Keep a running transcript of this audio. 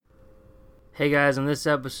Hey guys, in this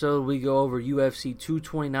episode we go over UFC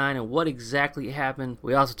 229 and what exactly happened.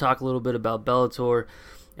 We also talk a little bit about Bellator,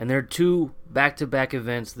 and there are two back-to-back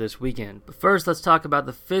events this weekend. But first, let's talk about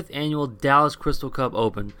the 5th annual Dallas Crystal Cup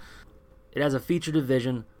Open. It has a feature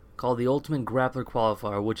division called the Ultimate Grappler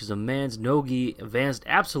Qualifier, which is a man's no-gi advanced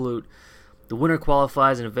absolute. The winner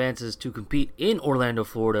qualifies and advances to compete in Orlando,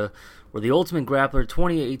 Florida, where the Ultimate Grappler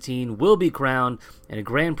 2018 will be crowned and a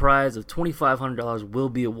grand prize of $2,500 will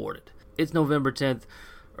be awarded. It's November 10th.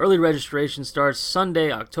 Early registration starts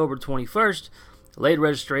Sunday, October 21st. Late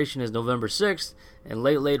registration is November 6th, and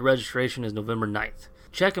late registration is November 9th.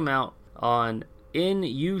 Check them out on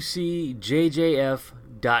nucjjf.com.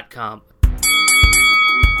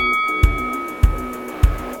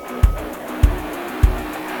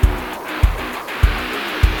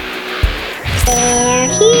 They're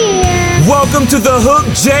here. Welcome to the Hook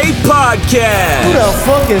J Podcast. Who the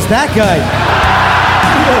fuck is that guy?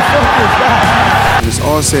 Who the fuck is that? When it's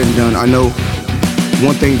all said and done, I know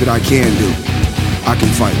one thing that I can do. I can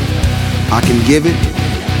fight. I can give it,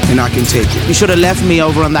 and I can take it. You should have left me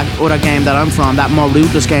over on that other game that I'm from, that more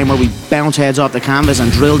ruthless game where we bounce heads off the canvas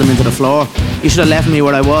and drill them into the floor. You should have left me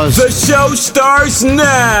where I was. The show starts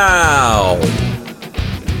now.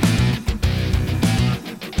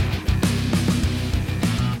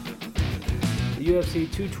 The UFC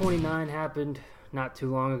 229 happened not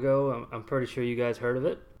too long ago. I'm pretty sure you guys heard of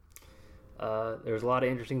it. There's a lot of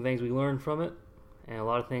interesting things we learned from it, and a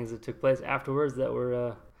lot of things that took place afterwards that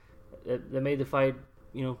were that made the fight,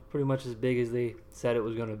 pretty much as big as they said it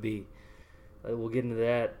was going to be. We'll get into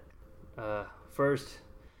that. First,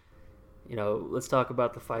 let's talk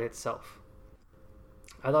about the fight itself.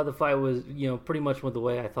 I thought the fight was, pretty much the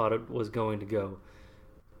way I thought it was going to go.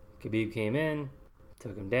 Khabib came in,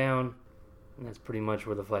 took him down, and that's pretty much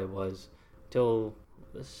where the fight was. Till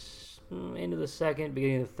the end of the second,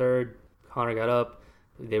 beginning of the third, Conor got up.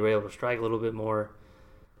 They were able to strike a little bit more.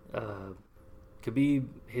 Khabib,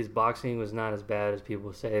 his boxing was not as bad as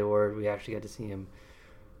people say they were. We actually got to see him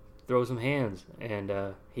throw some hands, and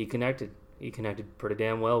he connected. He connected pretty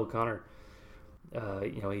damn well with Conor.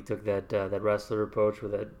 He took that wrestler approach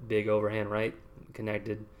with that big overhand right,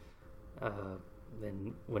 connected.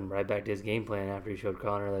 Then went right back to his game plan after he showed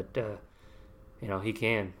Conor that he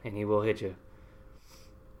can and he will hit you.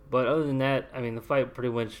 But other than that, the fight pretty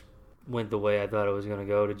much went the way I thought it was going to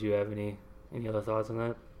go. Did you have any other thoughts on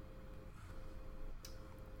that?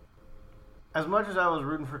 As much as I was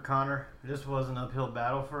rooting for Conor, this was an uphill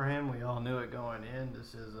battle for him. We all knew it going in.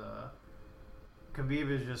 Khabib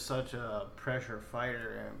is just such a pressure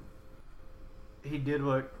fighter, and he did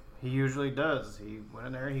what he usually does. He went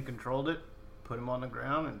in there, he controlled it, put him on the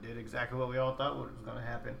ground, and did exactly what we all thought was going to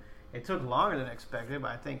happen. It took longer than expected, but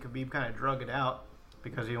I think Khabib kind of drug it out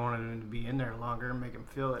because he wanted him to be in there longer and make him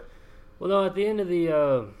feel it. Well, no, at the end of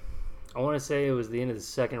I want to say it was the end of the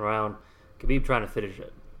second round, Khabib trying to finish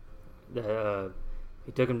it.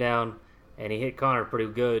 He took him down, and he hit Conor pretty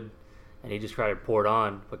good, and he just tried to pour it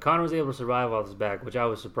on. But Conor was able to survive off his back, which I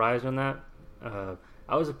was surprised on that.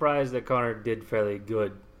 I was surprised that Conor did fairly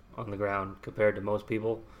good on the ground compared to most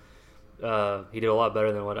people. He did a lot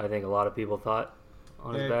better than what I think a lot of people thought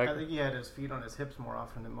on his back. I think he had his feet on his hips more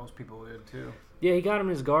often than most people would, too. Yeah, he got him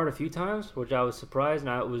in his guard a few times, which I was surprised. And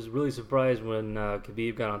I was really surprised when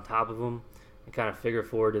Khabib got on top of him and kind of figure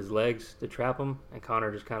forward his legs to trap him, and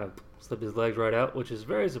Conor just kind of slipped his legs right out, which is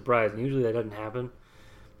very surprising. Usually that doesn't happen.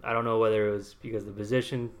 I don't know whether it was because the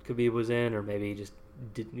position Khabib was in, or maybe he just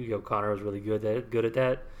didn't. Conor was really good at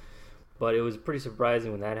that. But it was pretty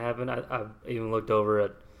surprising when that happened. I even looked over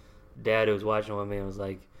at Dad, who was watching with me, and was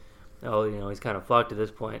like, "Oh, he's kind of fucked at this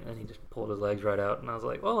point," and he just pulled his legs right out, and I was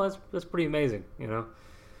like, "Well, that's pretty amazing,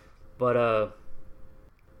 But I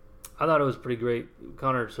thought it was pretty great.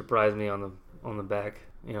 Conor surprised me on the back,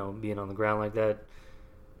 being on the ground like that.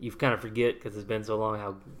 You kind of forget because it's been so long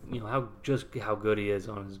how good he is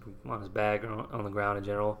on his back or on the ground in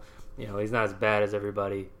general. He's not as bad as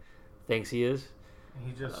everybody thinks he is.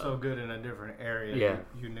 He's just so good in a different area. Yeah.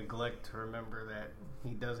 You neglect to remember that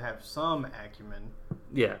he does have some acumen.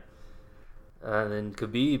 Yeah. And then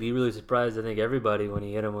Khabib, he really surprised, I think, everybody when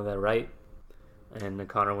he hit him with that right, and then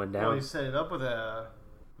Conor went down. Well, he set it up with a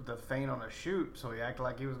feint on a shoot, so he acted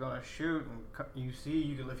like he was going to shoot, and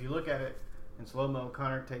if you look at it in slow-mo,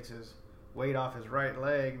 Conor takes his weight off his right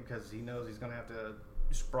leg because he knows he's going to have to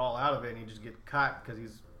sprawl out of it, and he just gets caught because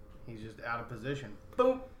he's just out of position.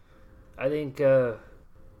 Boom! I think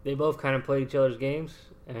they both kind of played each other's games,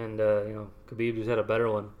 and Khabib just had a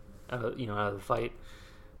better one, out of the fight.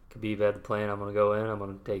 Khabib had the plan: I'm gonna go in, I'm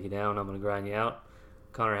gonna take you down, I'm gonna grind you out.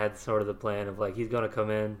 Conor had sort of the plan of like he's gonna come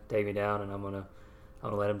in, take me down, and I'm I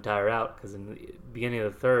want to let him tire out because in the beginning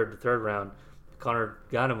of the third round, Conor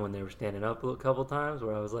got him when they were standing up a couple times.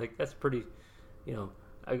 Where I was like, that's pretty,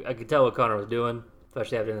 I could tell what Conor was doing,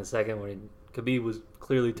 especially after in the second when Khabib was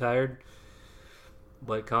clearly tired.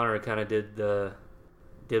 But Conor kind of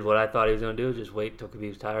did what I thought he was going to do, just wait till Khabib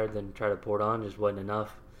was tired, then try to pour it on. Just wasn't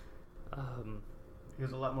enough. He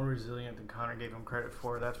was a lot more resilient than Conor gave him credit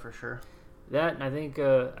for. That's for sure. That, and I think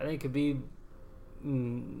Khabib,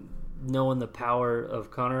 knowing the power of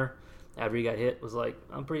Conor after he got hit, was like,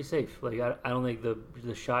 I'm pretty safe. Like I don't think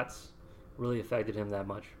the shots really affected him that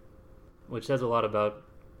much, which says a lot about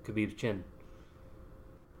Khabib's chin.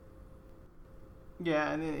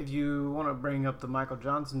 Yeah, and then if you want to bring up the Michael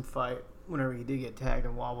Johnson fight, whenever he did get tagged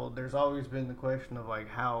and wobbled, there's always been the question of like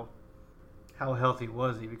how healthy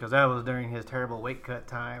was he, because that was during his terrible weight cut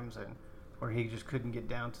times and where he just couldn't get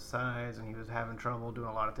down to size and he was having trouble doing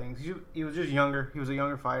a lot of things. He was just younger. He was a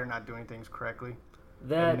younger fighter, not doing things correctly.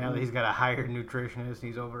 And now that he's got a higher nutritionist,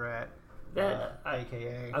 he's over at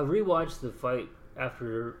AKA. I rewatched the fight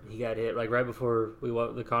after he got hit, like right before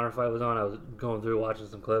the Conor fight was on. I was going through watching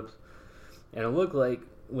some clips, and it looked like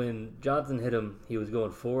when Johnson hit him, he was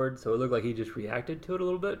going forward, so it looked like he just reacted to it a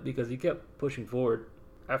little bit because he kept pushing forward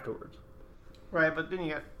afterwards. Right, but then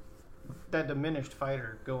you got that diminished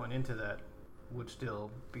fighter going into that would still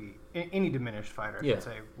be any diminished fighter, I should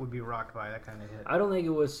say, would be rocked by that kind of hit. I don't think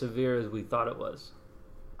it was severe as we thought it was.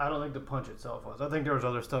 I don't think the punch itself was. I think there was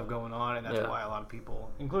other stuff going on, and that's why a lot of people,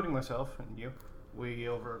 including myself and you, we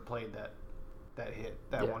overplayed that hit,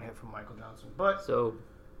 one hit from Michael Johnson. But so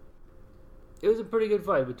it was a pretty good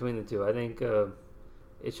fight between the two. I think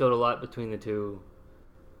it showed a lot between the two.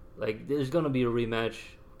 Like, there's going to be a rematch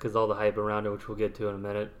because all the hype around it, which we'll get to in a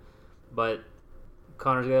minute. But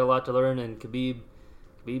Conor's got a lot to learn, and Khabib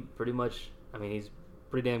pretty much, I mean, he's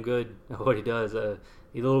pretty damn good at what he does.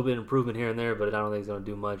 He's a little bit of improvement here and there, but I don't think he's going to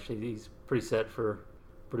do much. He's pretty set for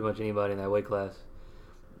pretty much anybody in that weight class.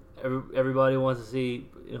 Everybody wants to see,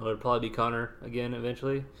 it'll probably be Conor again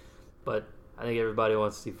eventually, but I think everybody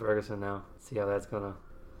wants to see Ferguson now. See how that's going to...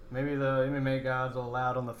 Maybe the MMA gods will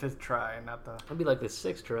allow it on the 5th try and not the... It'll be like the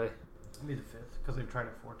 6th try. It'll be the 5th, because they've tried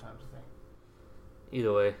it 4 times, I think.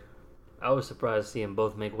 Either way, I was surprised to see them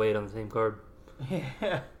both make weight on the same card.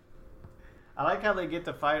 Yeah. I like how they get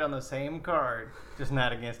to fight on the same card, just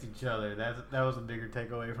not against each other. That was a bigger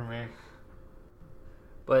takeaway for me.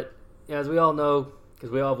 But as we all know,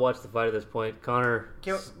 because we all have watched the fight at this point, Conor...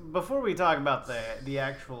 Before we talk about the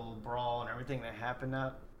actual brawl and everything that happened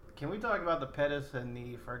now, can we talk about the Pettis and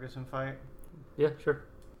the Ferguson fight? Yeah, sure.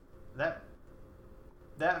 That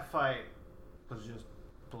fight was just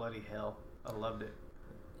bloody hell. I loved it.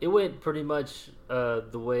 It went pretty much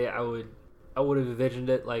the way I would have envisioned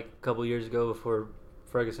it like a couple years ago before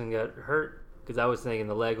Ferguson got hurt, because I was thinking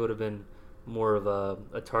the leg would have been more of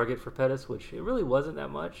a target for Pettis, which it really wasn't that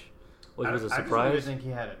much, which was a surprise. I really think he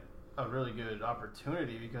had a really good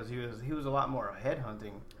opportunity because he was a lot more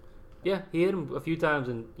headhunting. Yeah, he hit him a few times,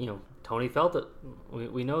 and Tony felt it.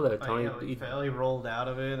 We know that Tony. He fell. He rolled out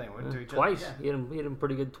of it. They went to each twice. other. Yeah. He hit him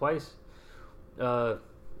pretty good twice.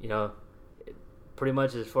 Pretty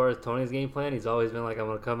much as far as Tony's game plan, he's always been like, I'm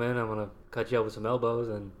going to come in, I'm going to cut you up with some elbows,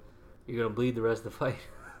 and you're going to bleed the rest of the fight.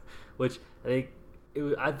 Which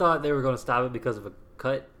I thought they were going to stop it because of a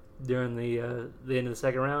cut during the end of the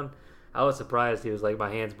second round. I was surprised. He was like, my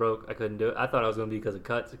hands broke, I couldn't do it. I thought it was going to be because of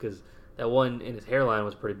cuts, because that one in his hairline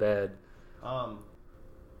was pretty bad. I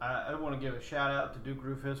want to give a shout out to Duke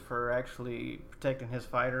Roufus for actually protecting his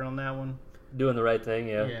fighter on that one. Doing the right thing,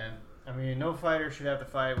 yeah. Yeah. I mean, no fighter should have to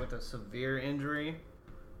fight with a severe injury.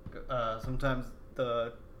 Sometimes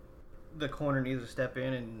the corner needs to step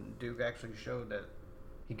in, and Duke actually showed that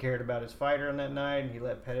he cared about his fighter on that night, and he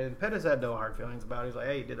let Pettis. And Pettis had no hard feelings about it. He's like,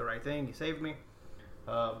 hey, you did the right thing. You saved me.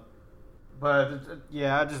 But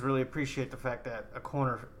I just really appreciate the fact that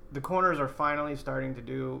the corners are finally starting to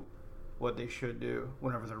do what they should do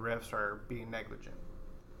whenever the refs are being negligent.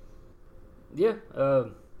 Yeah,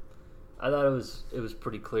 I thought it was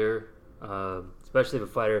pretty clear, especially if a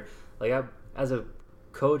fighter, like as a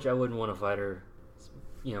coach, I wouldn't want a fighter,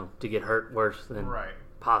 to get hurt worse than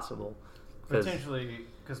possible. Potentially,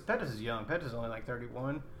 because Pettis is young. Pettis is only like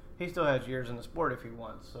 31. He still has years in the sport if he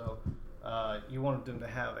wants. So you want them to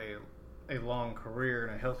have a long career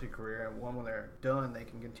and a healthy career, and one when they're done, they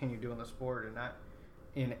can continue doing the sport and not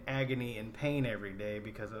in agony and pain every day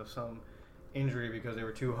because of some injury because they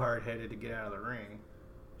were too hard-headed to get out of the ring.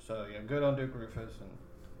 So, good on Duke Roufus, and,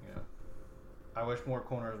 I wish more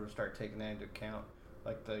corners would start taking that into account.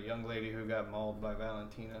 Like the young lady who got mauled by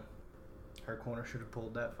Valentina. Her corner should have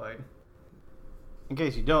pulled that fight. in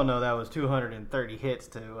case you don't know, that was 230 hits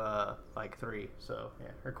to like 3. So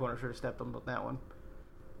yeah, her corner should have stepped on that one.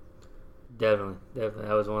 Definitely.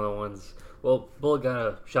 That was one of the ones. Well, Bullet got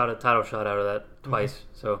a title shot out of that twice.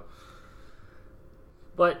 So,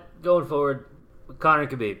 but going forward, Conor and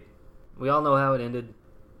Khabib, we all know how it ended.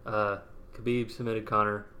 Khabib submitted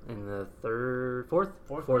Conor in the fourth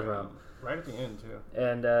round. Right at the end too.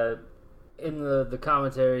 And in the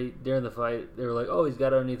commentary during the fight, they were like, "Oh, he's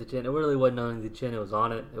got it underneath the chin." It really wasn't underneath the chin; it was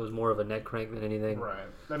on it. It was more of a neck crank than anything. Right.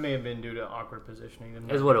 That may have been due to awkward positioning.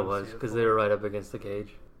 Is what it was, because they were right up against the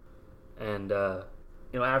cage. And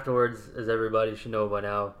afterwards, as everybody should know by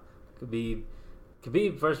now, Khabib.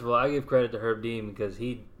 First of all, I give credit to Herb Dean because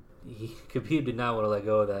Khabib did not want to let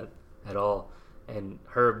go of that at all, and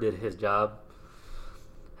Herb did his job.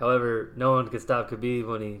 However, no one could stop Khabib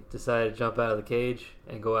when he decided to jump out of the cage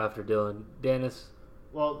and go after Dylan Dennis.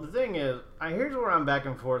 Well, the thing is, here's where I'm back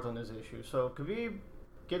and forth on this issue. So Khabib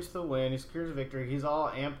gets the win, he secures a victory, he's all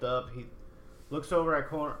amped up, he looks over at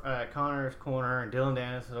Conor's corner, and Dylan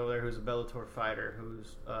Dennis is over there, who's a Bellator fighter,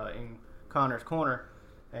 who's in Conor's corner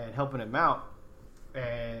and helping him out.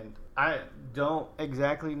 And I don't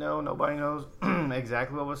exactly know, nobody knows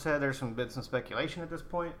exactly what was said. There's some bits and speculation at this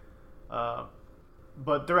point.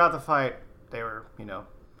 But throughout the fight, they were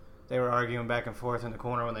arguing back and forth in the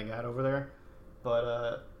corner when they got over there.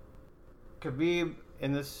 But Khabib,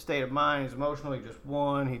 in this state of mind, he's emotional. He just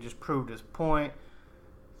won. He just proved his point.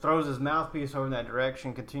 Throws his mouthpiece over in that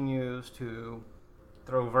direction. Continues to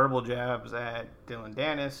throw verbal jabs at Dylan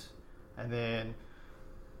Dennis. And then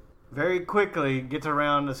very quickly gets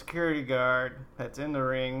around the security guard that's in the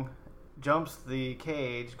ring, jumps the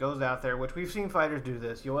cage, goes out there, which we've seen fighters do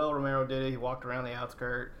this. Yoel Romero did it. He walked around the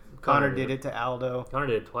outskirt. Conor did it to Aldo. Conor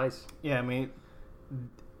did it twice. Yeah, I mean,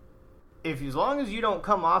 as long as you don't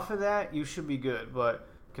come off of that, you should be good. But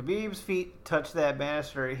Khabib's feet touched that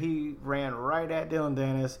banister. He ran right at Dylan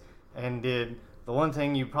Dennis and did the one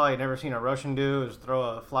thing you've probably never seen a Russian do, is throw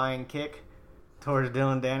a flying kick towards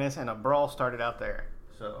Dylan Dennis, and a brawl started out there.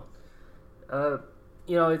 So,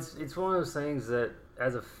 it's one of those things that,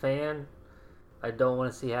 as a fan, I don't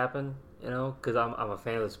want to see happen, because I'm a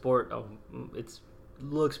fan of the sport. It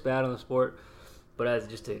looks bad on the sport, but as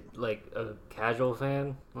just a casual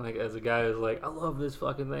fan, as a guy who's like, I love this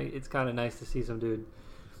fucking thing, it's kind of nice to see some dude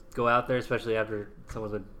go out there, especially after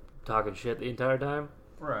someone's been talking shit the entire time.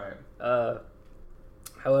 right.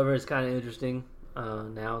 However, it's kind of interesting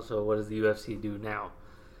now. So what does the UFC do now?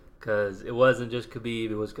 Because it wasn't just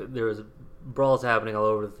Khabib. There was brawls happening all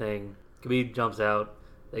over the thing. Khabib jumps out.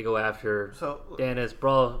 They go after Dennis.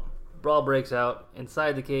 Brawl breaks out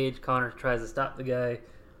inside the cage. Conor tries to stop the guy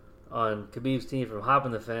on Khabib's team from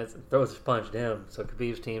hopping the fence and throws a punch at him. So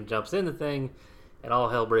Khabib's team jumps in the thing, and all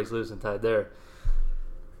hell breaks loose inside there.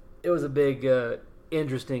 It was a big,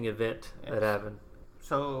 interesting event that happened.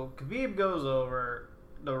 So Khabib goes over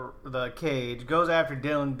the cage, goes after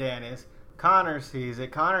Dylan Dennis. Conor sees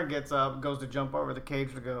it. Conor gets up, goes to jump over the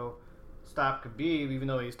cage to go stop Khabib, even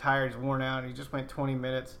though he's tired, he's worn out. He just went 20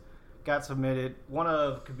 minutes, got submitted. One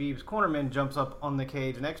of Khabib's cornermen jumps up on the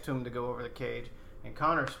cage next to him to go over the cage, and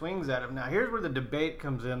Conor swings at him. Now, here's where the debate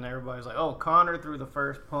comes in. Everybody's like, oh, Conor threw the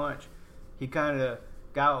first punch. He kind of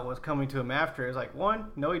got what was coming to him after. It's like,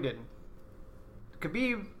 one, no, he didn't.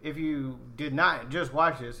 Khabib, if you did not just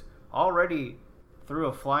watch this, already threw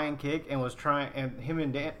a flying kick and was trying, and him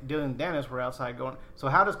and Dylan Dennis were outside going. So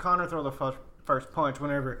how does Conor throw the first punch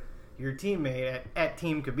whenever your teammate at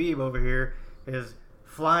Team Khabib over here is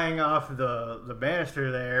flying off the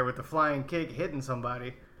banister there with the flying kick, hitting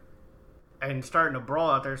somebody and starting a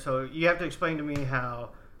brawl out there? So you have to explain to me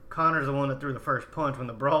how Conor's the one that threw the first punch when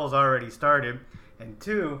the brawl's already started. And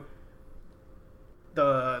two,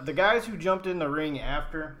 the guys who jumped in the ring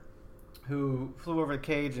after, who flew over the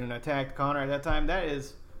cage and attacked Conor at that time, that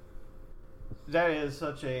is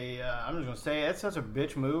such a, I'm just going to say, that's such a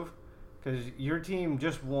bitch move, because your team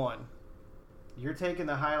just won. You're taking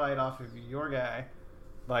the highlight off of your guy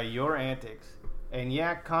by your antics. And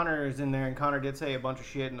yeah, Conor is in there, and Conor did say a bunch of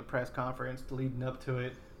shit in the press conference leading up to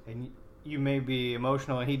it, and you may be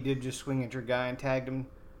emotional, and he did just swing at your guy and tagged him,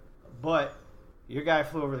 but your guy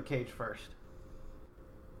flew over the cage first.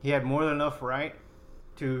 He had more than enough right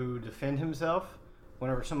to defend himself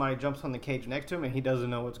whenever somebody jumps on the cage next to him and he doesn't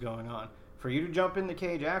know what's going on. For you to jump in the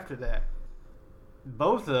cage after that,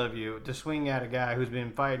 both of you to swing at a guy who's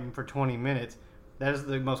been fighting for 20 minutes, that is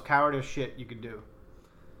the most cowardice shit you could do.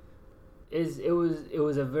 It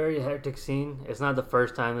was a very hectic scene. It's not the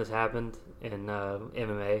first time this happened in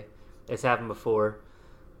MMA. It's happened before,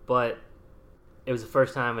 but it was the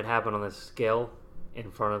first time it happened on this scale in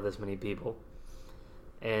front of this many people.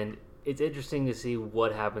 And it's interesting to see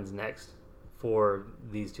what happens next for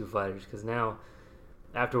these two fighters, because now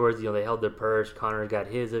afterwards, they held their purse. Conor got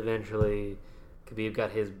his eventually. Khabib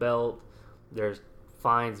got his belt. There's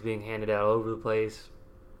fines being handed out all over the place.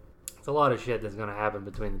 It's a lot of shit that's going to happen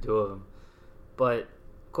between the two of them. But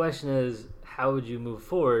the question is, how would you move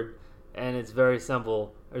forward? And it's very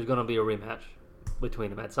simple. There's going to be a rematch between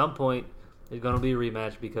them. At some point, there's going to be a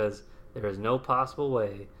rematch because there is no possible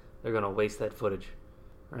way they're going to waste that footage,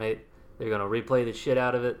 right? They're going to replay the shit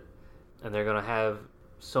out of it, and they're going to have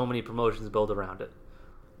so many promotions built around it.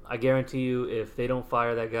 I guarantee you, if they don't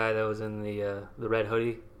fire that guy that was in the red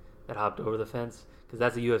hoodie that hopped over the fence, because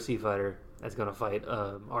that's a UFC fighter that's going to fight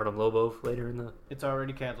Artem Lobov later in the... It's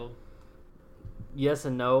already canceled. Yes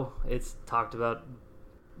and no. It's talked about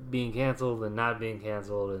being canceled and not being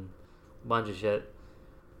canceled and a bunch of shit.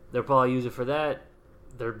 They'll probably use it for that.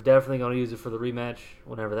 They're definitely going to use it for the rematch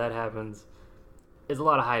whenever that happens. There's a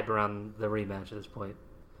lot of hype around the rematch at this point.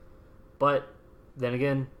 But then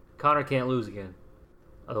again, Conor can't lose again.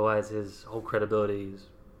 Otherwise, his whole credibility is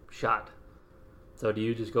shot. So do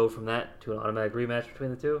you just go from that to an automatic rematch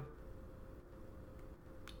between the two?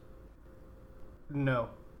 No.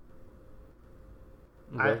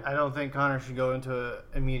 Okay. I don't think Conor should go into an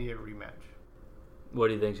immediate rematch. What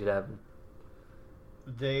do you think should happen?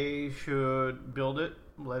 They should build it,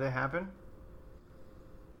 let it happen.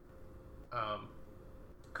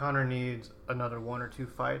 Conor needs another 1 or 2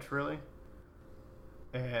 fights, really.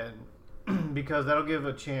 And because that'll give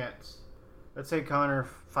a chance. Let's say Conor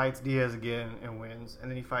fights Diaz again and wins, and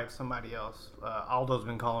then he fights somebody else. Aldo's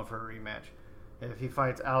been calling for a rematch. If he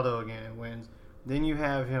fights Aldo again and wins, then you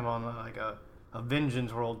have him on like a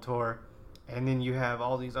Vengeance World Tour, and then you have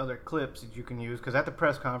all these other clips that you can use. Because at the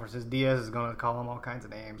press conferences, Diaz is going to call him all kinds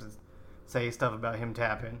of names and say stuff about him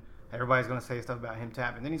tapping. Everybody's going to say stuff about him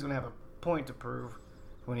tapping. Then he's going to have a point to prove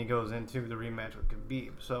when he goes into the rematch with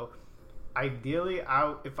Khabib. So ideally,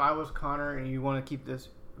 if I was Conor and you want to keep this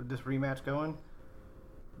rematch going,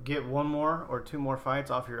 get 1 more or 2 more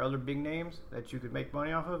fights off your other big names that you could make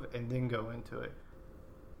money off of, and then go into it.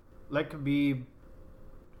 Let Khabib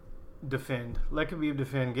defend.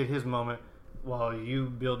 Get his moment while you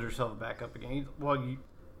build yourself back up again.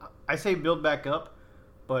 I say build back up,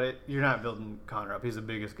 but you're not building Conor up. He's the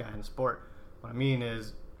biggest guy in the sport. What I mean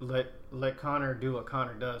is let Conor do what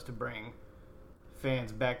Conor does to bring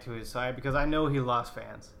fans back to his side, because I know he lost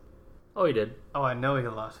fans. Oh, he did. Oh, I know he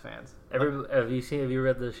lost fans. Have you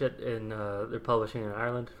read the shit in they're publishing in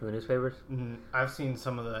Ireland from the newspapers? Mm-hmm. I've seen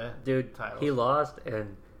some of the titles. He lost,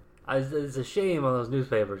 and it's a shame on those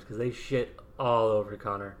newspapers because they shit all over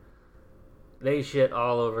Conor.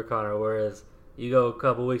 Whereas you go a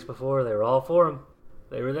couple weeks before, they were all for him.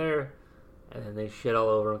 They were there, and then they shit all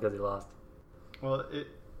over him because he lost. Well,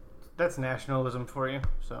 that's nationalism for you.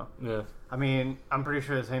 So yeah, I mean, I'm pretty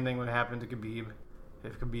sure the same thing would happen to Khabib.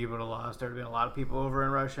 If Khabib would have lost, there would have been a lot of people over in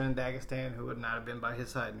Russia and Dagestan who would not have been by his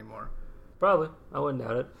side anymore. Probably. I wouldn't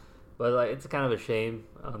doubt it. But it's kind of a shame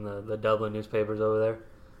on the Dublin newspapers over there,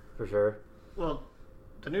 for sure. Well,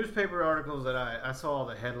 the newspaper articles that I saw all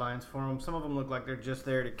the headlines for them, some of them look like they're just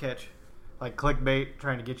there to catch, like clickbait,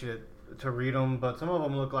 trying to get you to read them. But some of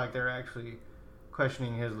them look like they're actually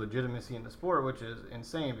questioning his legitimacy in the sport, which is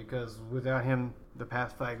insane, because without him the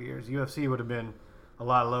past 5 years, UFC would have been a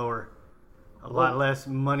lot lower. A lot less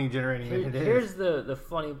money generating than it is. Here's the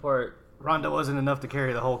funny part. Ronda wasn't enough to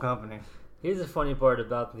carry the whole company. Here's the funny part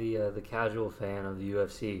about the casual fan of the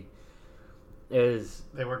UFC is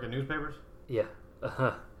they work in newspapers. Yeah,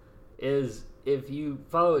 is if you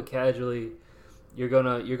follow it casually, you're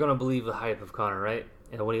gonna believe the hype of Conor, right?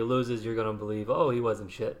 And when he loses, you're gonna believe, oh, he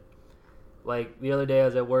wasn't shit. Like the other day, I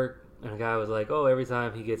was at work and a guy was like, oh, every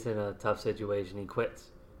time he gets in a tough situation, he quits.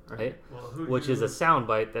 Right? Well, which is a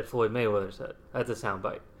soundbite that Floyd Mayweather said. That's a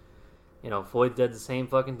soundbite. Floyd did the same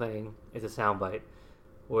fucking thing. It's a soundbite.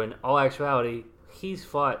 When in all actuality, he's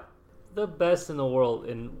fought the best in the world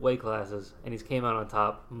in weight classes, and he's came out on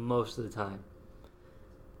top most of the time.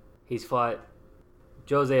 He's fought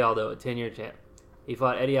Jose Aldo, a 10-year champ. He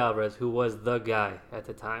fought Eddie Alvarez, who was the guy at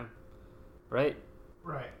the time. Right?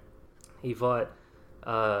 Right. He fought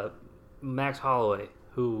Max Holloway,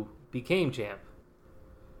 who became champ.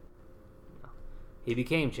 He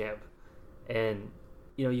became champ, and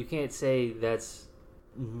you can't say that's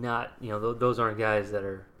not those aren't guys that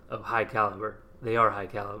are of high caliber. They are high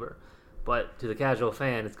caliber, but to the casual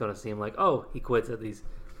fan, it's going to seem like, oh, he quits at these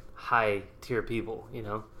high tier people,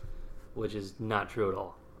 which is not true at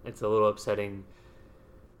all. It's a little upsetting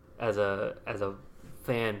as a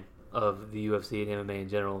fan of the UFC and MMA in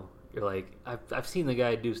general. You're like, I've seen the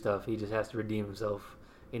guy do stuff. He just has to redeem himself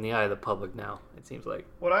in the eye of the public now. It seems like.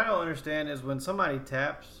 What I don't understand is when somebody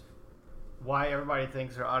taps, why everybody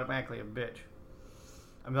thinks they're automatically a bitch.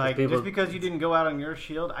 I'm like, just because you didn't go out on your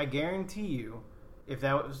shield, I guarantee you, if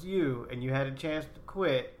that was you and you had a chance to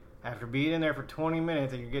quit after being in there for 20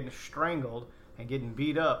 minutes and you're getting strangled and getting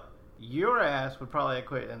beat up, your ass would probably have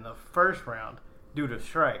quit in the first round due to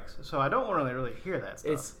strikes. So I don't really hear that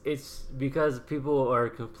stuff. It's because people are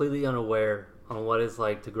completely unaware on what it's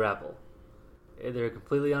like to grapple. They're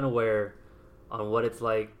completely unaware on what it's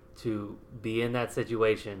like to be in that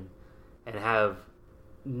situation and have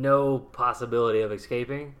no possibility of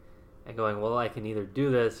escaping and going, well, I can either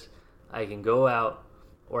do this, I can go out,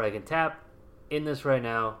 or I can tap in this right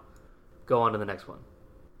now, go on to the next one.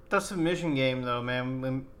 The submission game, though,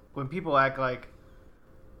 man, when people act like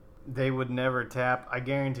they would never tap, I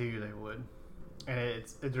guarantee you they would. And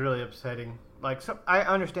it's really upsetting. Like, I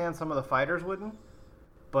understand some of the fighters wouldn't,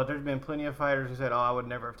 but there's been plenty of fighters who said, oh, I would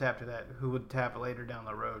never have tapped to that, who would tap later down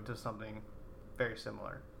the road to something very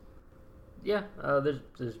similar. Yeah,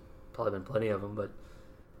 there's probably been plenty of them, but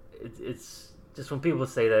it's just when people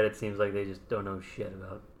say that, it seems like they just don't know shit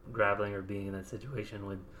about grappling or being in that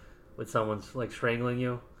situation with someone's like strangling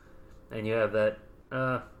you, and you have that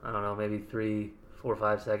I don't know, maybe 3, 4,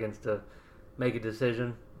 5 seconds to make a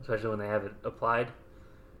decision, especially when they have it applied.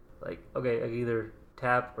 Like, okay, I can either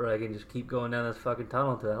tap or I can just keep going down this fucking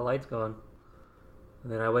tunnel until that light's gone,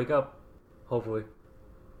 and then I wake up, hopefully.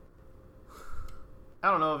 I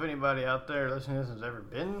don't know if anybody out there listening to this has ever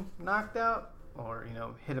been knocked out or,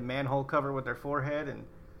 hit a manhole cover with their forehead and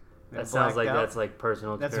that sounds like out. That's like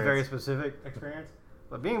personal experience. That's a very specific experience.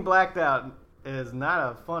 But being blacked out is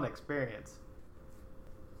not a fun experience.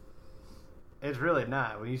 It's really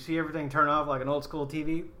not. When you see everything turn off like an old school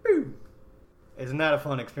TV, boom, it's not a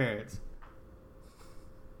fun experience.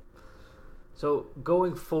 So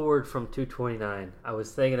going forward from 229, I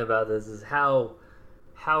was thinking about this, is how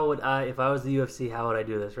would I, if I was the UFC, how would I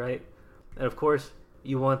do this, right? And of course,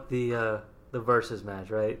 you want the versus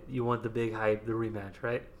match, right? You want the big hype, the rematch,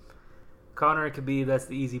 right? Conor and Khabib, that's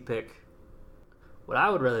the easy pick. What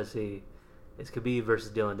I would rather see is Khabib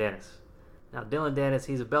versus Dylan Dennis. Now, Dylan Dennis,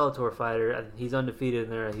 he's a Bellator fighter. He's undefeated in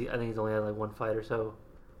there. I think he's only had like one fight or so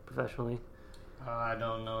professionally. I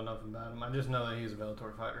don't know enough about him. I just know that he's a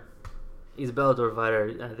Bellator fighter. He's a Bellator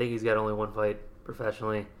fighter. I think he's got only one fight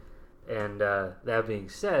professionally. And that being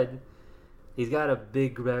said, he's got a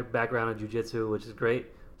big background in jiu-jitsu, which is great.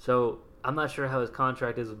 So I'm not sure how his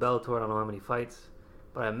contract is with Bellator. I don't know how many fights.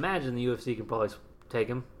 But I imagine the UFC can probably take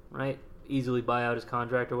him, right? Easily buy out his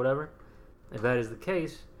contract or whatever. If that is the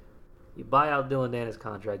case, you buy out Dylan Dennis'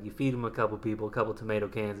 contract. You feed him a couple people, a couple tomato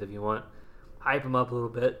cans if you want. Hype him up a little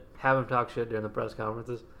bit. Have him talk shit during the press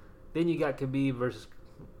conferences. Then you got Khabib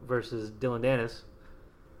versus Dylan Dennis.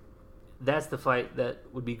 That's the fight that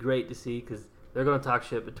would be great to see because they're going to talk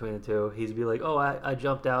shit between the two. He's be like, oh, I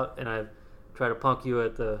jumped out and I tried to punk you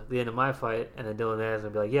at the end of my fight. And then Dylan Dennis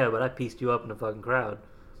would be like, yeah, but I pieced you up in the fucking crowd.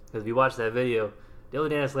 Because if you watch that video, Dylan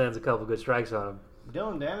Dennis lands a couple good strikes on him.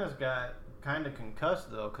 Dylan Dennis got kind of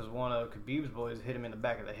concussed, though, because one of Khabib's boys hit him in the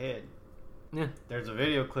back of the head. Yeah. There's a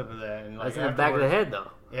video clip of that. And that's in the back of the head,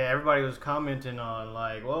 though. Yeah, everybody was commenting on,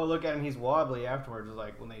 like, well, look at him, he's wobbly afterwards. It was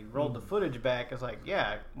like, when they rolled the footage back, it's like,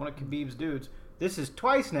 yeah, one of Khabib's dudes. This is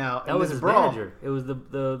twice now. That was his manager. It was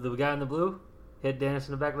the guy in the blue hit Dennis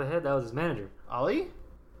in the back of the head. That was his manager. Ali?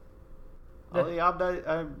 Yeah. Ali Abdi,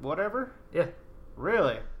 whatever? Yeah.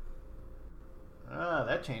 Really?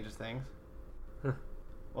 That changes things.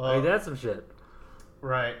 Well, hey, that's some shit.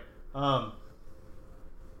 Right.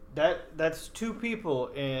 That's two people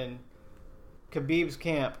in Khabib's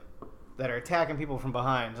camp that are attacking people from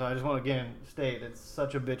behind. So I just want to again state it's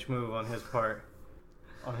such a bitch move on his part,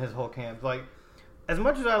 on his whole camp. Like, as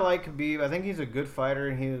much as I like Khabib, I think he's a good fighter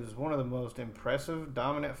and he is one of the most impressive,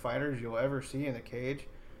 dominant fighters you'll ever see in the cage.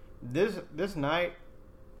 This night,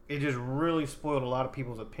 it just really spoiled a lot of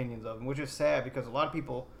people's opinions of him, which is sad because a lot of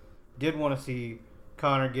people did want to see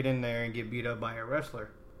Conor get in there and get beat up by a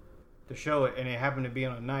wrestler to show it, and it happened to be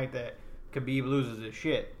on a night that Khabib loses his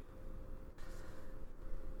shit.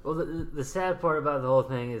 Well, the sad part about the whole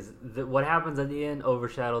thing is that what happens at the end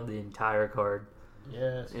overshadowed the entire card.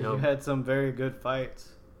 Yes, you had some very good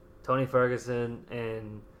fights. Tony Ferguson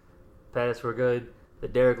and Pettis were good. The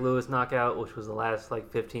Derek Lewis knockout, which was the last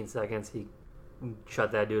 15 seconds, he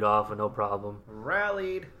shut that dude off with no problem.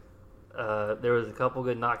 Rallied. There was a couple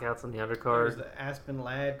good knockouts on the undercard. There was the Aspen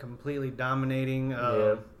lad completely dominating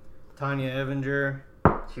Tanya Evinger.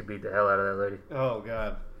 She beat the hell out of that lady. Oh,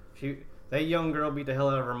 God. That young girl beat the hell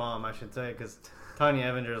out of her mom, I should say, because Tanya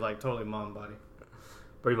Evinger is totally mom body.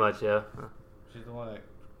 Pretty much, yeah. She's the one that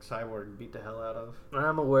Cyborg beat the hell out of.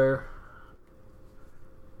 I'm aware.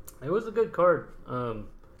 It was a good card.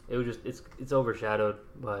 It was just it's overshadowed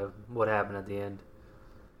by what happened at the end.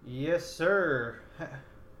 Yes, sir.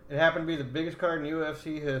 It happened to be the biggest card in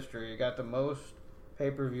UFC history. It got the most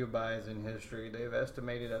pay-per-view buys in history. They've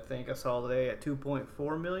estimated, I think I saw today, at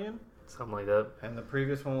 2.4 million. Something like that. And the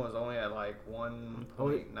previous one was only at like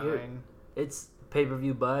 1.9. It's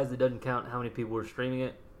pay-per-view buys. It doesn't count how many people were streaming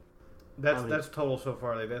it. That's total so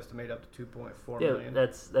far. They've estimated up to 2.4 Yeah, million.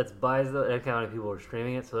 that's buys though. That count how many people were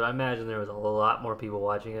streaming it. So I imagine there was a lot more people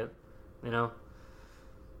watching it. You know.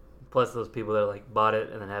 Plus those people that like bought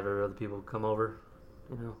it and then have other people come over,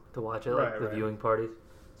 you know, to watch it, like the viewing parties.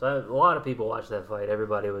 So a lot of people watched that fight.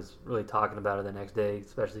 Everybody was really talking about it the next day,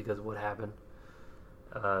 especially because of what happened.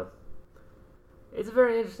 It's a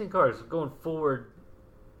very interesting card. So going forward,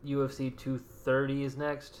 UFC 230 is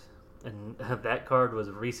next, and that card was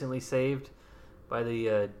recently saved by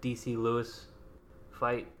the DC Lewis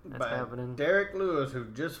fight that's happening. Derek Lewis, who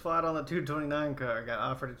just fought on the 229 card, got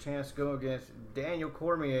offered a chance to go against Daniel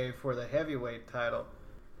Cormier for the heavyweight title,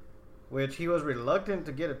 which he was reluctant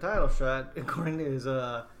to get a title shot, according to his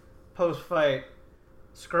post-fight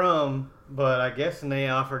scrum, but I guess they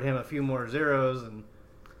offered him a few more zeros and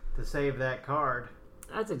to save that card.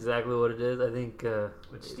 That's exactly what it is. I think...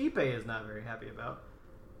 which Stipe is not very happy about.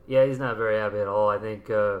 Yeah, he's not very happy at all. I think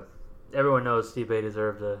everyone knows Stipe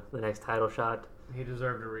deserved the next title shot. He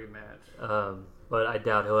deserved a rematch. But I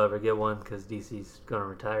doubt he'll ever get one because DC's going to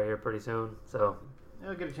retire here pretty soon. So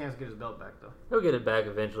He'll get a chance to get his belt back, though. he'll get it back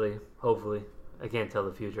eventually, hopefully. I can't tell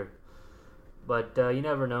the future. But you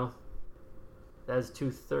never know. That's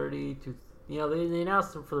 230. You know, they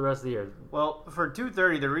announced it for the rest of the year. Well, for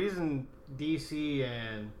 230, the reason DC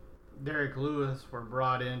and Derek Lewis were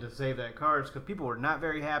brought in to save that card is because people were not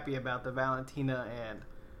very happy about the Valentina and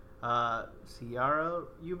Ciara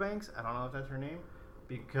Eubanks. I don't know if that's her name.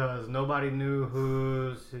 Because nobody knew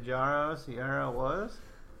who Ciara was.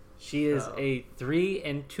 She is a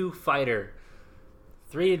 3-2 fighter.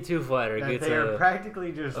 3-2 fighter. That Gets they are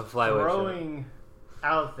practically just a flyweight throwing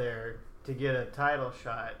out there to get a title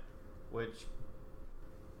shot, which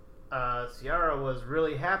Ciara was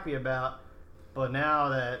really happy about. But now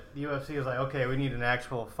that the UFC is like, okay, we need an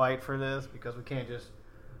actual fight for this because we can't just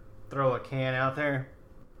throw a can out there.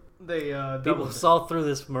 They people saw through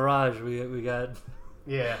this mirage we got.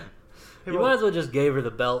 Yeah. You might as well just gave her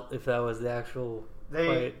the belt if that was the actual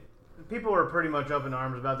fight. People were pretty much up in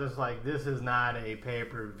arms about this. Like, this is not a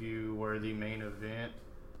pay-per-view worthy main event.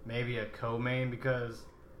 Maybe a co-main, because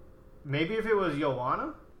maybe if it was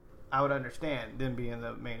Joanna, I would understand them being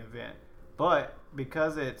the main event. But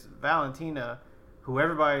because it's Valentina, who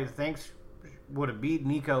everybody thinks would have beat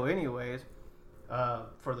Nico anyways,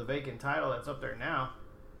 for the vacant title that's up there now,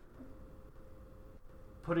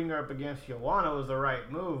 putting her up against Joanna was the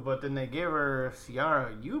right move, but then they gave her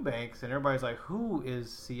Ciara Eubanks, and everybody's like, who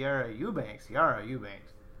is Ciara Eubanks? Ciara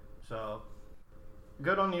Eubanks. So,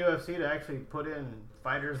 good on the UFC to actually put in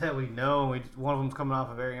fighters that we know. One of them's coming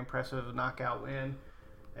off a very impressive knockout win,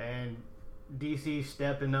 and DC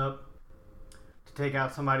stepping up to take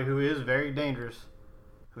out somebody who is very dangerous.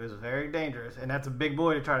 And that's a big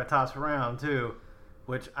boy to try to toss around, too,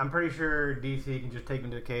 which I'm pretty sure DC can just take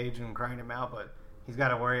him to the cage and grind him out, but he's got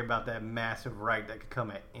to worry about that massive right that could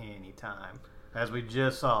come at any time. As we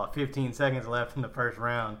just saw, 15 seconds left in the first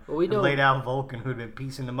round. Well, we know, laid out Vulcan, who'd been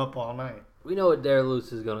piecing him up all night. We know what Derek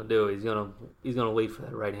Lewis is going to do. He's gonna wait for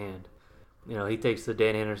that right hand. You know, he takes the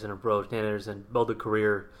Dan Anderson approach. Dan Anderson built a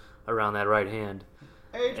career around that right hand.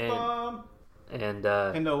 H-bomb! And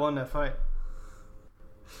Hendo won that fight.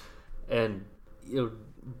 And, you know,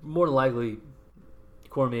 more than likely,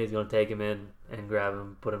 Cormier is going to take him in and grab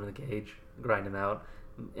him, put him in the cage, grind him out.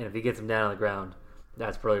 And if he gets him down on the ground,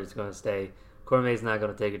 that's probably just going to stay. Cormier's not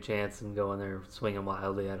going to take a chance and go in there swinging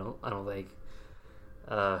wildly. I don't think.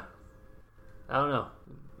 I don't know.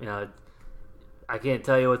 You know, I can't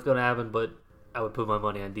tell you what's going to happen, but I would put my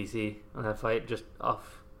money on DC on that fight just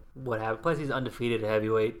off what happened. Plus, he's undefeated at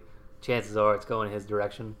heavyweight. Chances are it's going his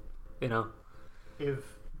direction. You know, if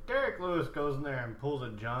Derek Lewis goes in there and pulls a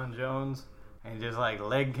John Jones and just like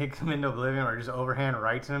leg kicks him into oblivion or just overhand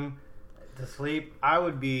rights him to sleep, I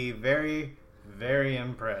would be very, very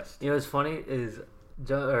impressed. You know what's funny is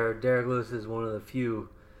Derek Lewis is one of the few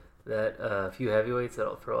heavyweights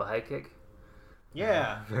that'll throw a high kick.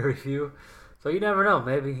 Yeah. Very few. So you never know.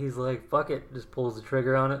 Maybe he's like, fuck it, just pulls the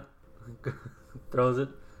trigger on it, throws it,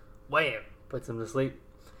 wham, puts him to sleep.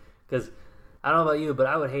 Because I don't know about you, but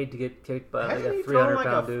I would hate to get kicked by like a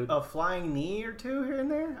 300-pound dude. A flying knee or two here and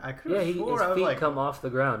there? I could have his feet come off the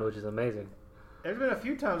ground, which is amazing. There's been a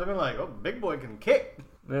few times I've been like, oh, big boy can kick.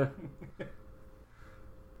 Yeah.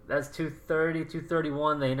 That's 230,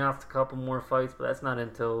 231. They announced a couple more fights, but that's not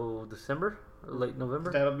until December or late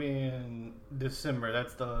November. That'll be in December.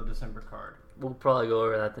 That's the December card. We'll probably go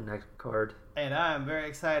over that the next card. And I am very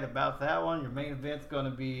excited about that one. Your main event's going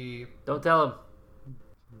to be... Don't tell them.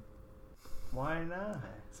 Why not?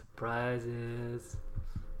 Surprises.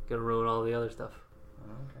 Gonna ruin all the other stuff.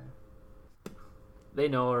 Okay. They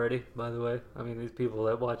know already, by the way. I mean, these people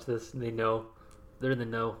that watch this, they know. They're in the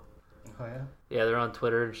know. Oh, yeah? Yeah, they're on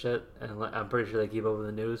Twitter and shit, and I'm pretty sure they keep up with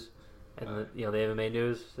the news. And, the MMA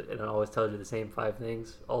news, and it always tells you the same 5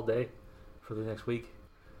 things all day for the next week.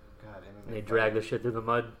 God, MMA And they drag the shit through the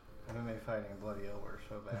mud. MMA fighting and Bloody Hell were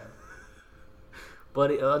so bad. But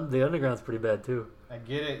the Underground's pretty bad, too. I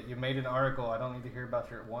get it. You made an article. I don't need to hear about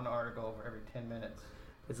your one article for every 10 minutes.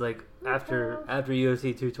 It's like after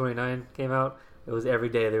UFC 229 came out, it was every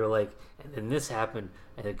day they were like, and then this happened,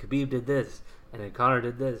 and then Khabib did this, and then Conor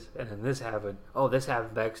did this, and then this happened. Oh, this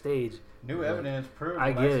happened backstage. New evidence proved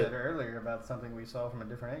I what get I it. said earlier about something we saw from a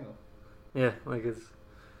different angle. Yeah, like it's.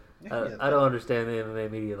 I don't understand the MMA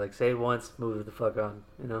media. Like, say it once, move it the fuck on.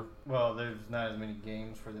 You know. Well, there's not as many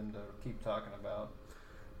games for them to keep talking about.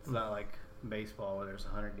 It's not like baseball where there's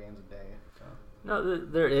 100 games a day. So. No,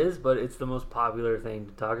 there is, but it's the most popular thing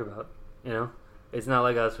to talk about. You know, it's not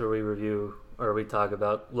like us where we review or we talk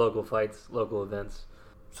about local fights, local events.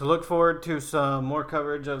 So look forward to some more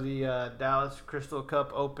coverage of the Dallas Crystal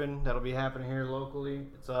Cup Open. That'll be happening here locally.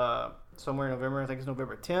 It's somewhere in November. I think it's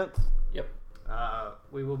November 10th. Yep.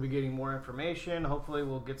 We will be getting more information. Hopefully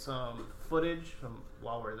we'll get some footage from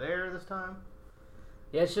while we're there this time.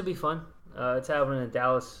 Yeah, it should be fun. It's happening in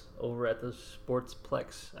Dallas over at the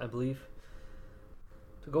Sportsplex, I believe.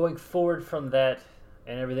 So going forward from that,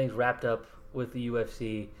 and everything's wrapped up with the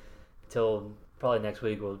UFC till probably next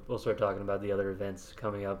week. We'll start talking about the other events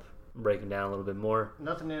coming up, breaking down a little bit more.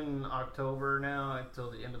 Nothing in October now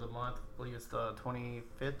until the end of the month. I believe it's the 25th,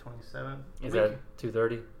 27th. Is that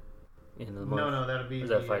 2:30 in the month? No, that'll be. Or is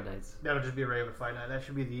that fight nights? That'll just be a regular fight night. That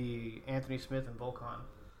should be the Anthony Smith and Volkan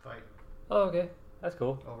fight Oh, okay, that's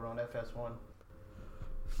cool. over on FS1.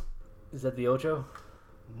 Is that the Ocho?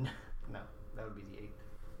 No, that would be the 8th.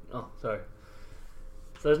 Oh, sorry.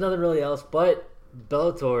 So there's nothing really else, but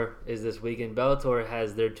Bellator is this weekend. Bellator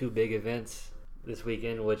has their 2 big events this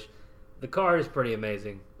weekend, which the card is pretty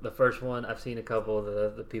amazing. The first one, I've seen a couple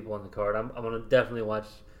of the people on the card. I'm going to definitely watch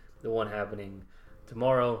the one happening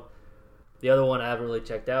tomorrow. The other one I haven't really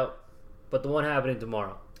checked out, but the one happening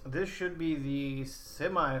tomorrow. This should be the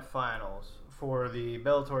semifinals for the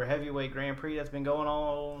Bellator Heavyweight Grand Prix that's been going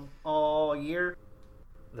on all year.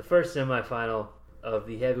 The first semifinal of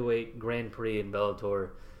the Heavyweight Grand Prix in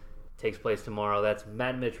Bellator takes place tomorrow. That's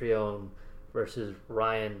Matt Mitrione versus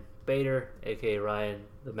Ryan Bader, a.k.a. Ryan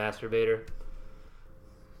the Masturbator.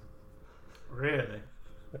 Really?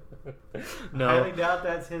 I No, highly doubt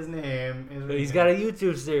that's his name. he's got a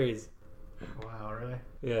YouTube series. Wow, really?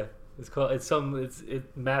 Yeah,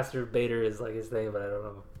 Masturbator is like his thing, but I don't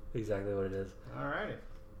know exactly what it is. Alrighty.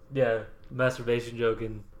 Yeah, masturbation joke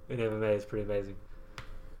in MMA is pretty amazing.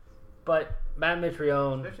 But Matt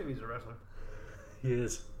Mitrione, Especially if he's a wrestler. he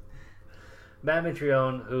is. Matt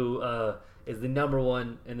Mitrione, who is the number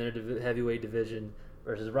 1 in their heavyweight division,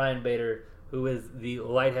 versus Ryan Bader, who is the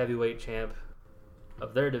light heavyweight champ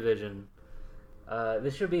of their division.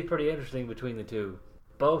 This should be pretty interesting between the two.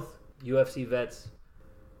 Both UFC vets,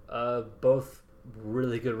 both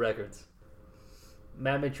really good records.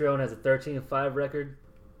 Matt Mitrione has a 13-5 record.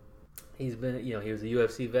 He's been, he was a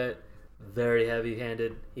UFC vet, very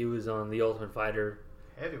heavy-handed. He was on The Ultimate Fighter.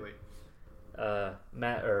 Heavyweight.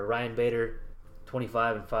 Ryan Bader,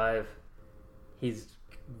 25-5. He's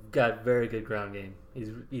got very good ground game.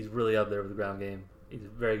 He's really up there with the ground game. He's a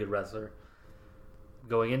very good wrestler.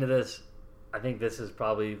 Going into this, I think this is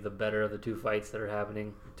probably the better of the 2 fights that are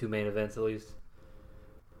happening, 2 main events at least.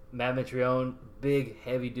 Matt Mitrione, big,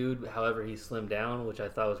 heavy dude. However, he slimmed down, which I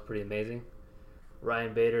thought was pretty amazing.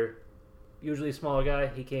 Ryan Bader, usually a smaller guy.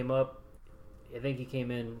 He came up. I think he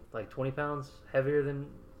came in like 20 pounds heavier than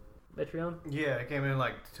Mitrione. Yeah, it came in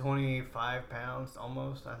like 25 pounds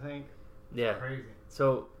almost, I think. Yeah. Crazy.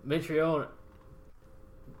 So Mitrione,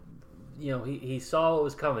 he saw what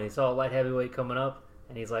was coming. He saw a light heavyweight coming up,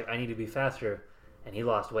 and he's like, I need to be faster. And he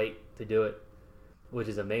lost weight to do it, which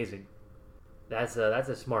is amazing. That's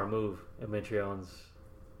a smart move in Mitrione's,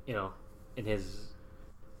 in his.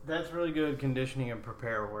 That's really good conditioning and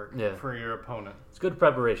prepare work for your opponent. It's good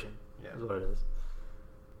preparation. Yeah. Is what it is.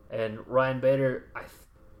 And Ryan Bader,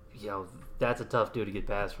 that's a tough dude to get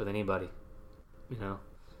past with anybody. So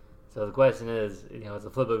the question is, it's a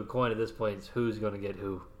flip of a coin at this point. It's who's going to get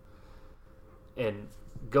who. And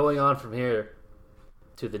going on from here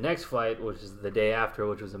to the next fight, which is the day after,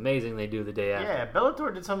 which was amazing. They do the day after. Yeah,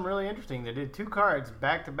 Bellator did something really interesting. They did 2 cards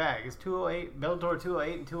back to back. It's 208, Bellator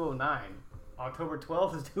 208 and 209. October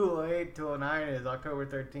 12th is 208, 209 is October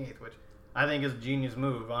 13th, which I think is a genius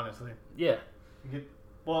move, honestly. Yeah.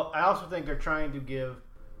 Well, I also think they're trying to give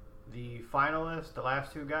the finalists, the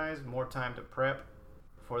last 2 guys, more time to prep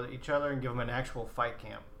for each other and give them an actual fight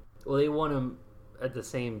camp. Well, they want them at the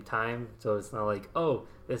same time, so it's not like, oh,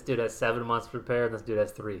 this dude has 7 months to prepare and this dude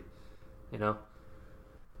has 3, you know?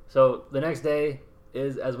 So the next day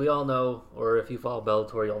is, as we all know, or if you follow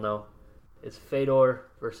Bellator, you'll know, it's Fedor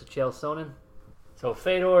versus Chael Sonnen. So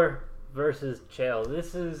Fedor versus Chael.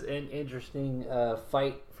 This is an interesting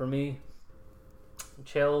fight for me.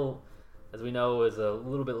 Chael, as we know, is a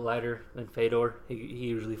little bit lighter than Fedor. He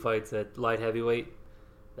usually fights at light heavyweight.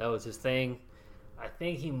 That was his thing. I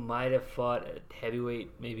think he might have fought at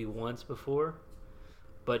heavyweight maybe once before.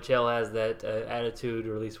 But Chael has that attitude,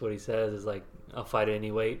 or at least what he says, is like, I'll fight at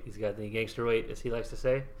any weight. He's got the gangster weight, as he likes to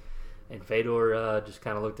say. And Fedor just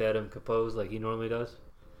kind of looked at him composed like he normally does.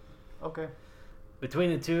 Okay.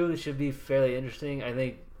 Between the two, this should be fairly interesting. I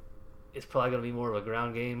think it's probably going to be more of a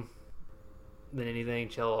ground game than anything.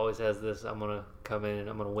 Chael always has this, I'm going to come in and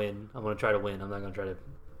I'm going to win. I'm going to try to win. I'm not going to try to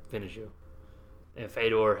finish you. And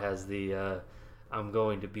Fedor has the I'm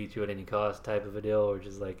going to beat you at any cost type of a deal, or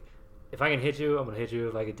just like, if I can hit you, I'm going to hit you.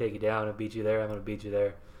 If I can take you down and beat you there, I'm going to beat you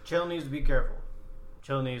there. Chael needs to be careful.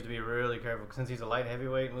 Chael needs to be really careful. Since he's a light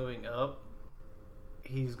heavyweight moving up,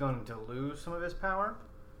 he's going to lose some of his power.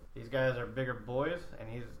 These guys are bigger boys,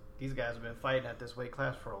 and these guys have been fighting at this weight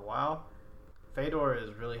class for a while. Fedor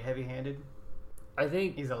is really heavy-handed. I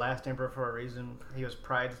think He's the last emperor for a reason. He was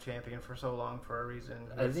Pride's champion for so long for a reason.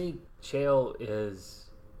 I think Chael is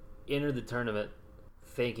entered the tournament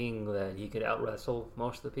thinking that he could out-wrestle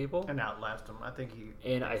most of the people. And outlast him. I think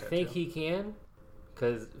he... And I think he can,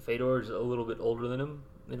 because Fedor's a little bit older than him.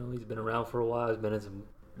 You know, he's been around for a while. He's been in some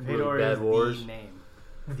Fedor really bad is wars. the name.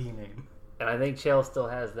 The name. And I think Chael still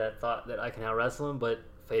has that thought that I can out-wrestle him, but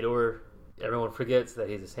Fedor, everyone forgets that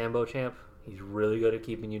he's a Sambo champ. He's really good at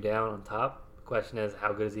keeping you down on top. The question is,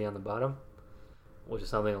 how good is he on the bottom? Which is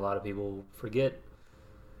something a lot of people forget.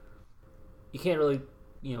 You can't really,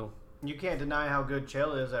 You can't deny how good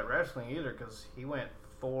Chael is at wrestling either, because he went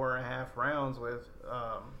 4.5 rounds with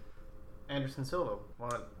Anderson Silva,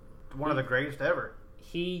 one of the greatest ever.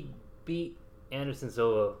 He beat Anderson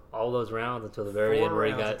Silva all those rounds until the very end, where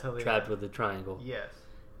he got trapped with the triangle. Yes.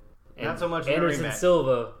 And not so much in Anderson the rematch.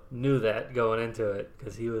 Silva knew that going into it,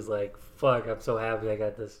 because he was like, fuck, I'm so happy I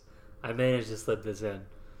got this. I managed to slip this in,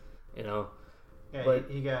 Yeah, but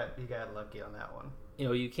he got lucky on that one.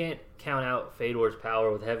 you can't count out Fedor's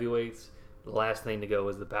power with heavyweights. The last thing to go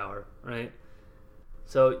is the power, right?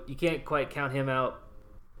 So you can't quite count him out.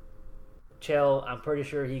 Chael, I'm pretty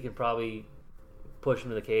sure he can probably push him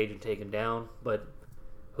to the cage and take him down, but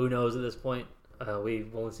who knows at this point?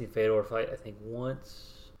 We've only seen Fedor fight, I think,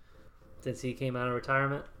 once since he came out of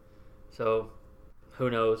retirement. So who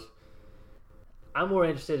knows? I'm more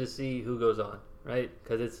interested to see who goes on, right?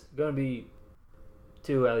 Because it's going to be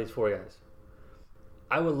 2 out of these 4 guys.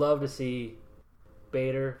 I would love to see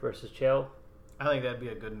Bader versus Chael. I think that'd be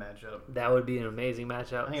a good matchup. That would be an amazing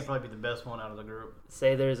matchup. I think it'd probably be the best one out of the group.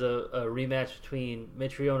 Say there's a rematch between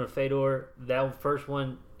Mitrione and Fedor. That first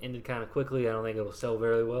one ended kind of quickly. I don't think it will sell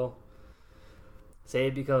very well. Say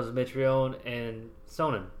it becomes Mitrione and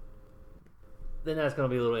Sonnen. Then that's going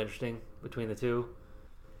to be a little interesting between the two.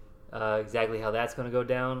 Exactly how that's going to go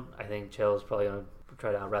down, I think Chael's probably going to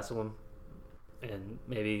try to out-wrestle him. And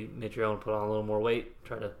maybe Mitrione put on a little more weight,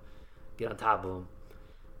 try to get on top of him.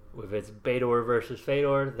 If it's Bader versus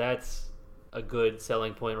Fedor, that's a good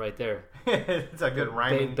selling point right there. It's a good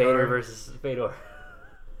rhyming Bader card. versus Fedor.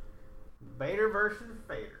 Bader versus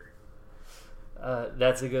Fader.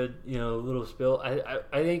 That's a good, little spill.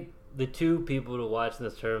 I think the 2 people to watch in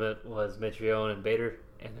this tournament was Mitrione and Bader,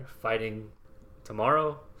 and they're fighting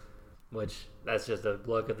tomorrow, which that's just a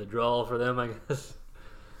luck of the draw for them, I guess.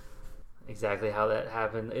 Exactly how that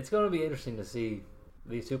happened. It's going to be interesting to see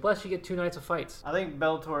these 2. Plus, you get 2 nights of fights. I think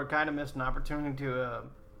Bellator kind of missed an opportunity to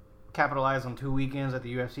capitalize on 2 weekends that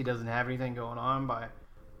the UFC doesn't have anything going on by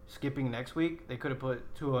skipping next week. They could have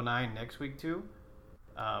put 209 next week too.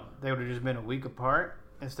 They would have just been a week apart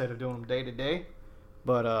instead of doing them day to day.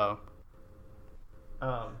 But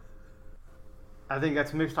I think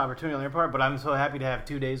that's a mixed opportunity on their part. But I'm so happy to have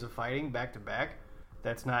 2 days of fighting back to back.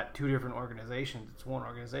 That's not 2 different organizations. It's one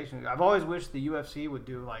organization. I've always wished the UFC would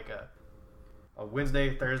do like a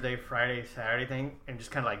Wednesday, Thursday, Friday, Saturday thing and just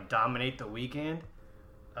kind of like dominate the weekend.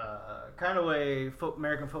 Kind of way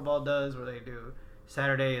American football does, where they do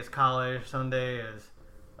Saturday is college. Sunday is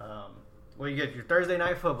you get your Thursday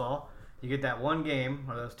night football. You get that one game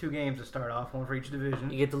or those 2 games to start off, one for each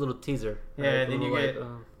division. You get the little teaser. Yeah, right?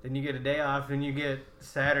 then you get a day off. Then you get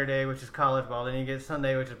Saturday, which is college ball. Then you get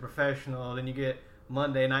Sunday, which is professional. Then you get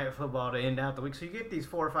Monday night football to end out the week. So you get these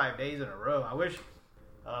 4 or 5 days in a row. I wish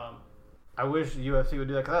UFC would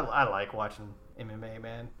do that because I like watching MMA,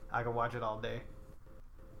 man. I could watch it all day.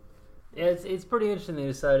 Yeah, it's pretty interesting they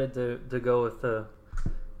decided to go with the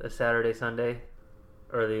Saturday, Sunday,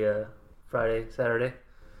 or the Friday, Saturday.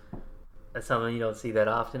 That's something you don't see that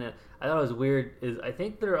often. And I thought it was weird is I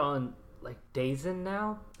think they're on like DAZN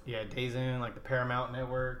now. Yeah, DAZN, like the Paramount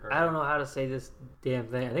Network. Or I don't know how to say this damn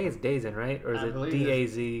thing. I think it's DAZN, right? Or is it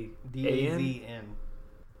DAZN? DAZN.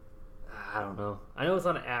 I don't know. I know it's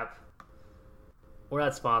on an app. We're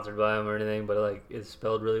not sponsored by them or anything, but like it's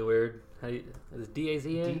spelled really weird. Is it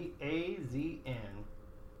DAZN? DAZN.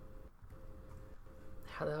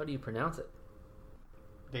 How the hell do you pronounce it?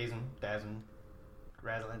 DAZN.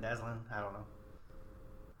 Razzling, dazzling. I don't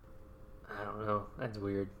know. That's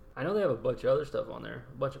weird. I know they have a bunch of other stuff on there.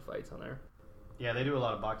 A bunch of fights on there. Yeah, they do a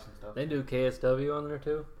lot of boxing stuff. They do KSW on there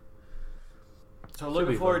too. So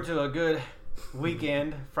looking forward to a good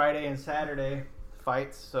weekend, Friday and Saturday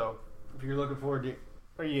fights. So if you're looking forward to,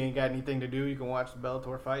 or you ain't got anything to do, you can watch the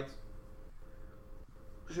Bellator fights.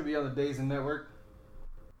 Should be on the DAZN Network,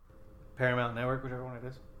 Paramount Network, whichever one it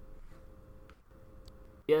is.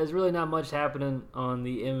 Yeah, there's really not much happening on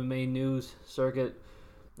the MMA news circuit.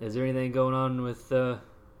 Is there anything going on with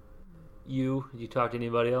you? Did you talk to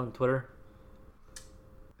anybody on Twitter?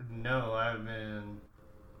 No, I've been...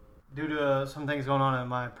 Due to some things going on in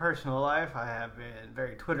my personal life, I have been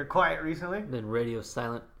very Twitter quiet recently. Been radio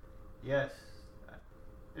silent. Yes.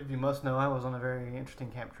 If you must know, I was on a very interesting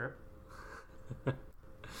camp trip.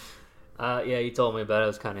 Yeah, you told me about it. It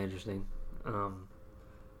was kind of interesting. I don't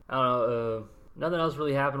know. Nothing else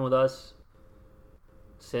really happened with us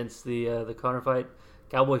since the Conor fight.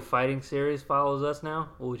 Cowboy Fighting Series follows us now,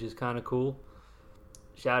 which is kind of cool.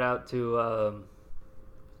 Shout out to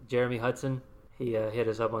Jeremy Hudson. He hit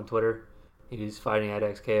us up on Twitter. He was fighting at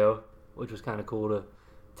XKO, which was kind of cool to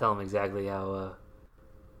tell him exactly how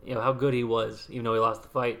how good he was. Even though he lost the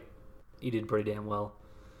fight, he did pretty damn well.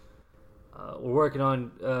 We're working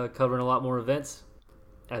on covering a lot more events,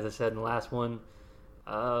 as I said in the last one.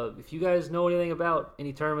 If you guys know anything about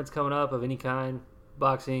any tournaments coming up of any kind,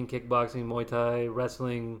 boxing, kickboxing, Muay Thai,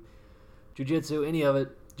 wrestling, jiu-jitsu, any of it,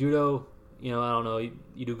 judo, I don't know,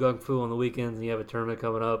 you do gung fu on the weekends and you have a tournament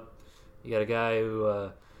coming up. You got a guy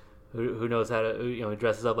who knows how to, he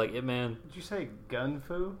dresses up like Ip Man. Did you say gun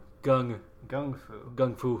fu? Gung fu.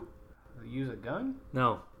 Gung fu. Use a gun?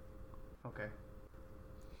 No. Okay.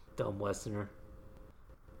 Dumb Westerner.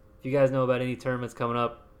 If you guys know about any tournaments coming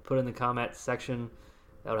up, put it in the comment section.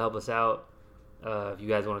 That would help us out. If you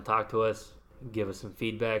guys want to talk to us, give us some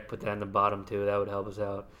feedback, put that in the bottom too. That would help us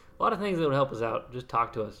out. A lot of things that would help us out. Just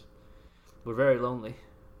talk to us. We're very lonely.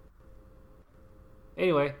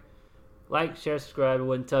 Anyway, like, share, subscribe. I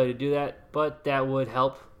wouldn't tell you to do that, but that would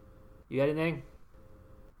help. You got anything?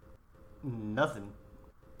 Nothing.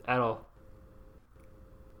 At all.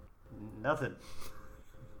 Nothing.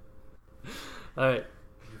 All right.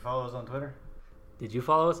 Did you follow us on Twitter? Did you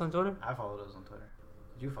follow us on Twitter? I followed us on Twitter.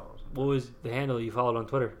 Did you follow us on Twitter? What was the handle you followed on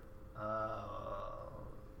Twitter?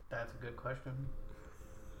 That's a good question.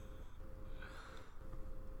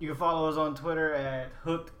 You can follow us on Twitter at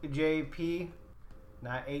HookedJP,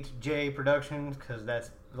 not HJ Productions, because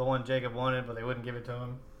that's the one Jacob wanted, but they wouldn't give it to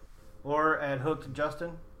him. Or at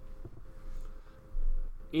HookedJustin.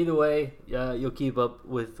 Either way, you'll keep up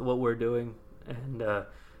with what we're doing, and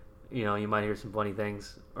you might hear some funny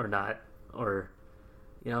things or not, or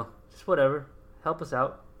just whatever. Help us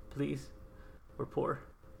out, please. We're poor.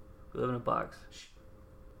 We live in a box. Shh.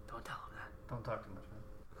 Don't tell them that. Don't talk too much,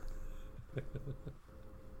 man.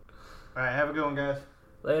 All right, have a good one, guys.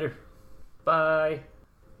 Later. Bye.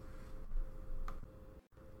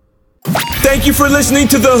 Thank you for listening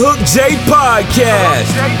to the Hook J Podcast.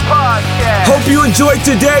 Hope you enjoyed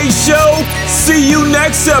today's show. See you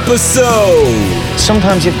next episode.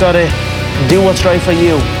 Sometimes you've got to do what's right for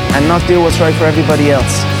you and not do what's right for everybody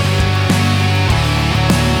else.